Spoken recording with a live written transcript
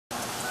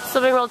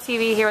Swimming World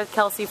TV here with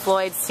Kelsey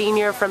Floyd,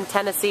 senior from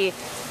Tennessee,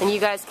 and you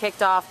guys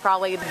kicked off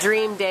probably the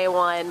dream day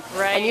one.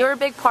 Right. And you were a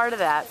big part of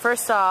that.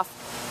 First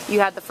off, you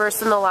had the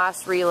first and the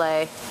last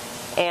relay,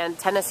 and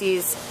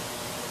Tennessee's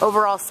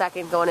overall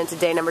second going into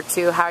day number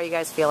 2. How are you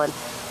guys feeling?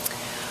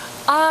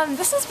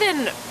 This has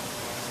been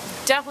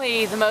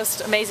definitely the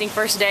most amazing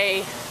first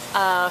day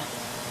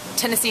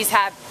Tennessee's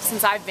had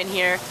since I've been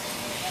here.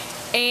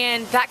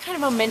 And that kind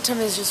of momentum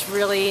is just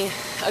really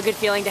a good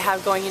feeling to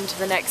have going into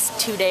the next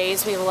 2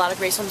 days. We have a lot of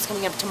great swims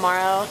coming up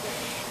tomorrow.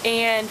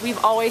 And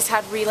we've always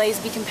had relays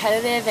be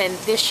competitive, and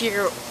this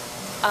year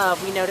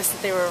we noticed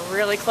that they were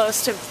really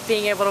close to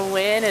being able to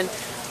win, and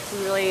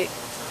we really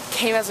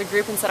came as a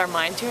group and set our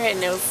mind to it,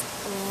 and it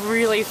was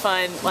really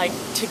fun, like,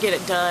 to get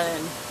it done.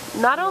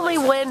 And not only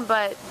win,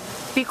 but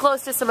be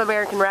close to some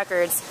American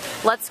records.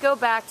 Let's go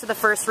back to the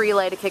first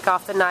relay to kick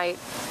off the night,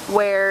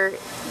 where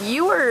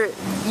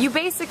you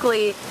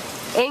basically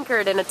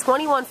anchored in a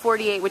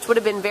 21:48, which would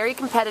have been very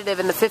competitive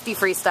in the 50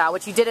 freestyle,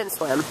 which you didn't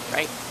swim.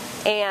 Right.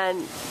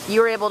 And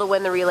you were able to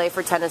win the relay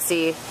for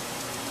Tennessee.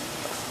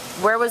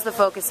 Where was the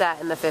focus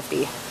at in the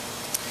 50?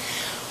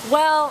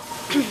 Well,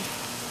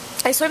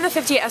 I swam the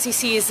 50 at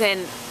SECs,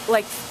 and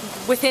like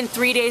within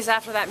 3 days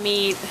after that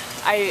meet,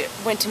 I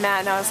went to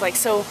Matt and I was like,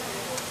 so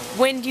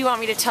when do you want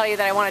me to tell you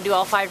that I want to do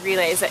all 5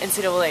 relays at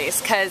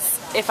NCAAs? Because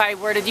if I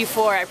were to do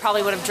 4, I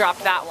probably would have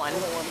dropped that one.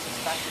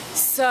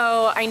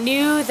 So I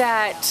knew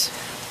that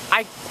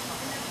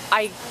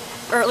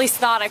or at least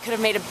thought I could have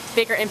made a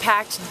bigger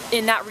impact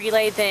in that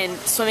relay than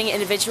swimming it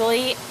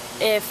individually.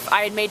 If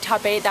I had made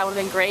top 8, that would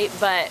have been great,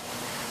 but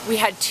we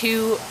had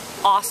 2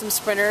 awesome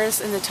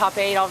sprinters in the top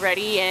 8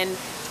 already, and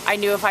I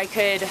knew if I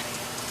could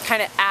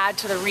kind of add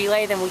to the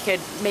relay, then we could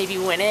maybe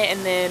win it,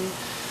 and then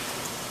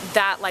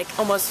that like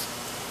almost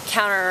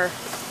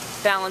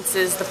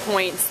counterbalances the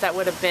points that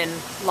would have been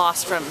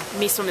lost from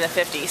me swimming the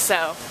 50.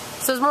 So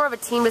it was more of a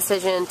team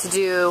decision to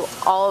do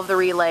all of the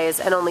relays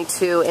and only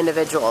 2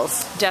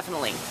 individuals.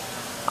 Definitely.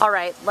 All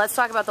right, let's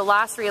talk about the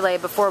last relay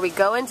before we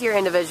go into your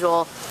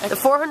individual. Okay. The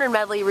 400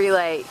 medley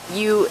relay,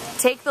 you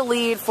take the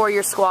lead for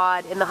your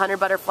squad in the 100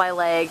 butterfly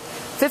leg,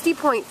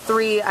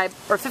 50.3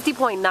 or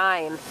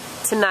 50.9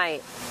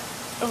 tonight.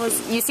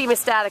 You seem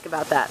ecstatic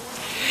about that.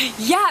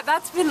 Yeah,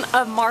 that's been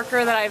a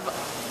marker that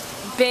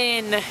I've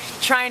been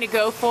trying to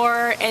go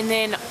for, and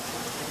then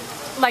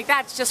like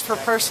that's just for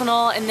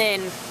personal, and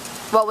then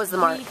what was the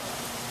mark?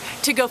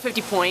 To go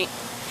 50 point.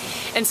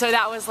 And so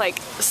that was like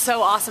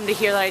so awesome to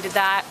hear that I did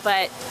that.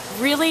 But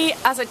really,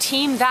 as a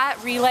team, that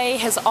relay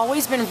has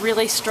always been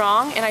really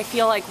strong, and I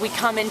feel like we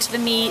come into the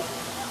meet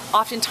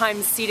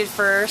oftentimes seated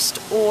first,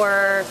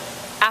 or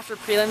after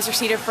prelims are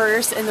seated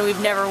first, and then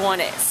we've never won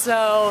it.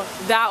 So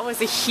that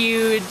was a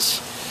huge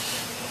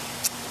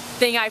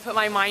thing I put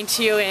my mind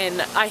to,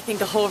 and I think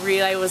the whole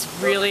relay was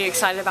really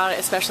excited about it,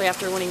 especially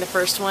after winning the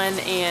first one.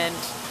 And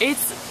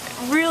it's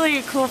really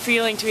a cool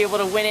feeling to be able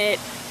to win it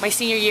my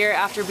senior year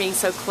after being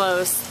so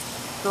close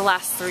the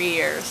last 3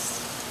 years.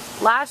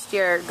 Last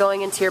year,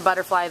 going into your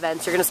butterfly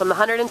events, you're going to swim the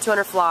 100 and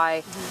 200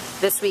 fly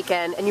this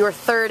weekend, and you were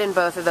 3rd in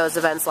both of those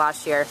events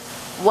last year.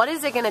 What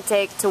is it going to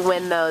take to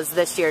win those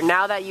this year,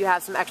 now that you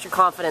have some extra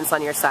confidence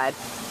on your side?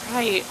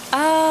 Right.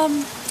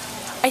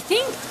 I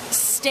think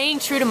staying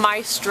true to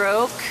my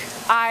stroke,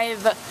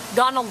 I've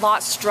gotten a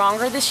lot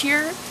stronger this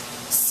year,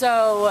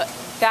 so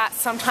that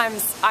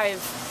sometimes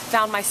I've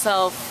found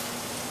myself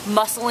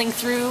muscling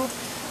through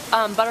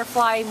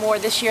butterfly more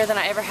this year than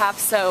I ever have.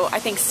 So I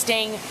think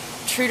staying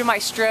true to my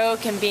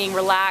stroke and being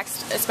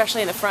relaxed, especially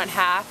in the front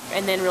half,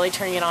 and then really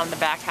turning it on in the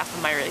back half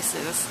of my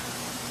races.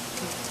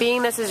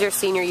 Being this is your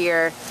senior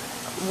year,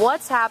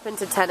 what's happened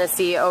to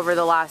Tennessee over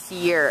the last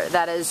year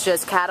that has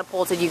just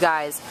catapulted you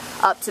guys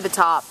up to the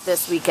top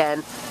this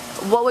weekend?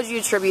 What would you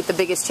attribute the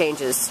biggest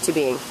changes to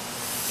being?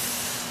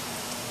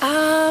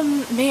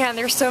 Man,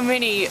 there's so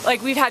many.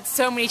 Like, we've had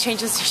so many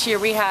changes this year.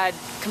 We had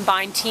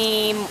combined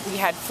team, we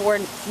had 4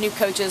 new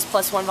coaches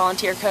plus 1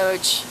 volunteer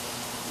coach,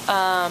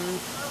 and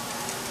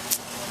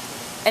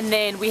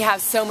then we have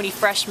so many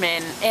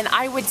freshmen. And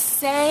I would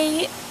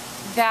say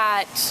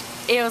that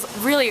it was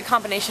really a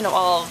combination of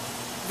all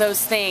of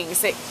those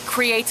things. It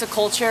creates a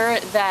culture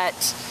that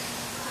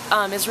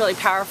is really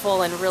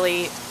powerful and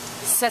really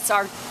sets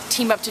our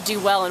team up to do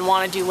well and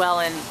want to do well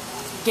and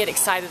get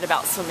excited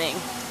about swimming.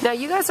 Now,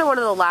 you guys are one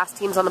of the last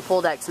teams on the pool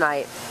deck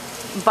tonight,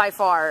 by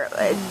far.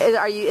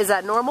 Is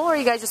that normal, or are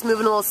you guys just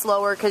moving a little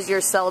slower because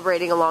you're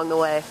celebrating along the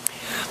way?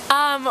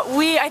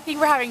 I think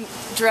we're having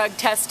drug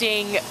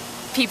testing.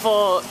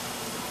 People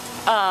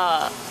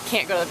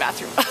can't go to the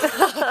bathroom.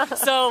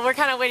 So we're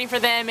kind of waiting for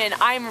them, and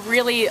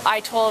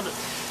I told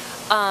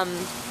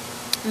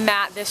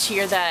Matt this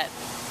year that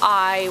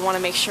I want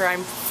to make sure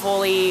I'm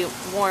fully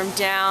warmed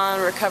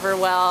down, recover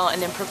well, and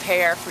then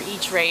prepare for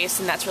each race,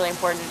 and that's really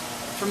important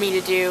for me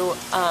to do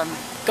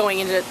going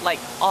into like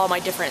all my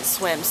different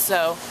swims.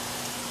 So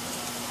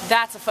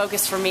that's a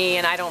focus for me,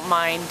 and I don't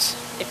mind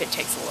if it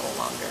takes a little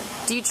longer.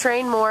 Do you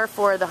train more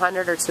for the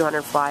 100 or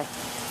 200 fly?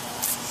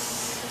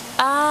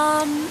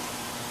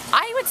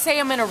 I would say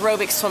I'm an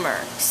aerobic swimmer,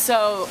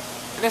 so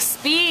the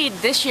speed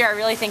this year I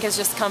really think has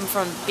just come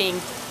from being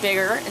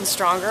bigger and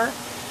stronger.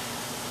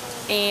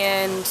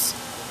 And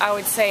I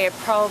would say I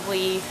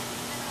probably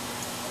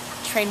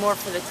train more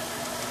for the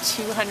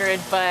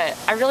 200, but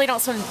I really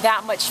don't swim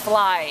that much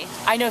fly.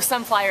 I know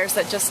some flyers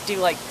that just do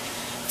like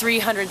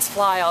 300s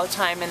fly all the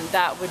time, and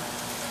that would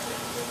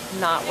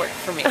not work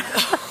for me.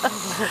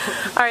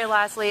 All right,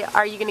 lastly,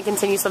 are you going to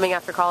continue swimming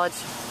after college?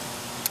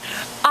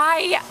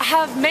 I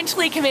have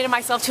mentally committed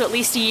myself to at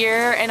least a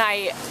year, and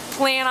I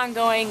plan on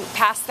going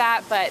past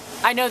that, but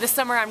I know this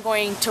summer I'm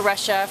going to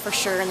Russia for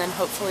sure, and then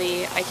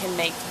hopefully I can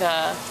make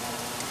the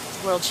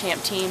world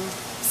champ team.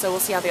 So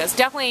we'll see how that goes.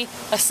 Definitely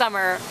a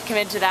summer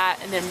committed to that,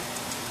 and then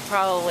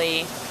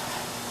probably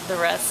the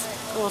rest.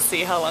 We'll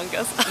see how long it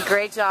goes.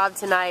 Great job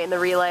tonight in the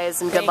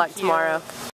relays, and good luck tomorrow.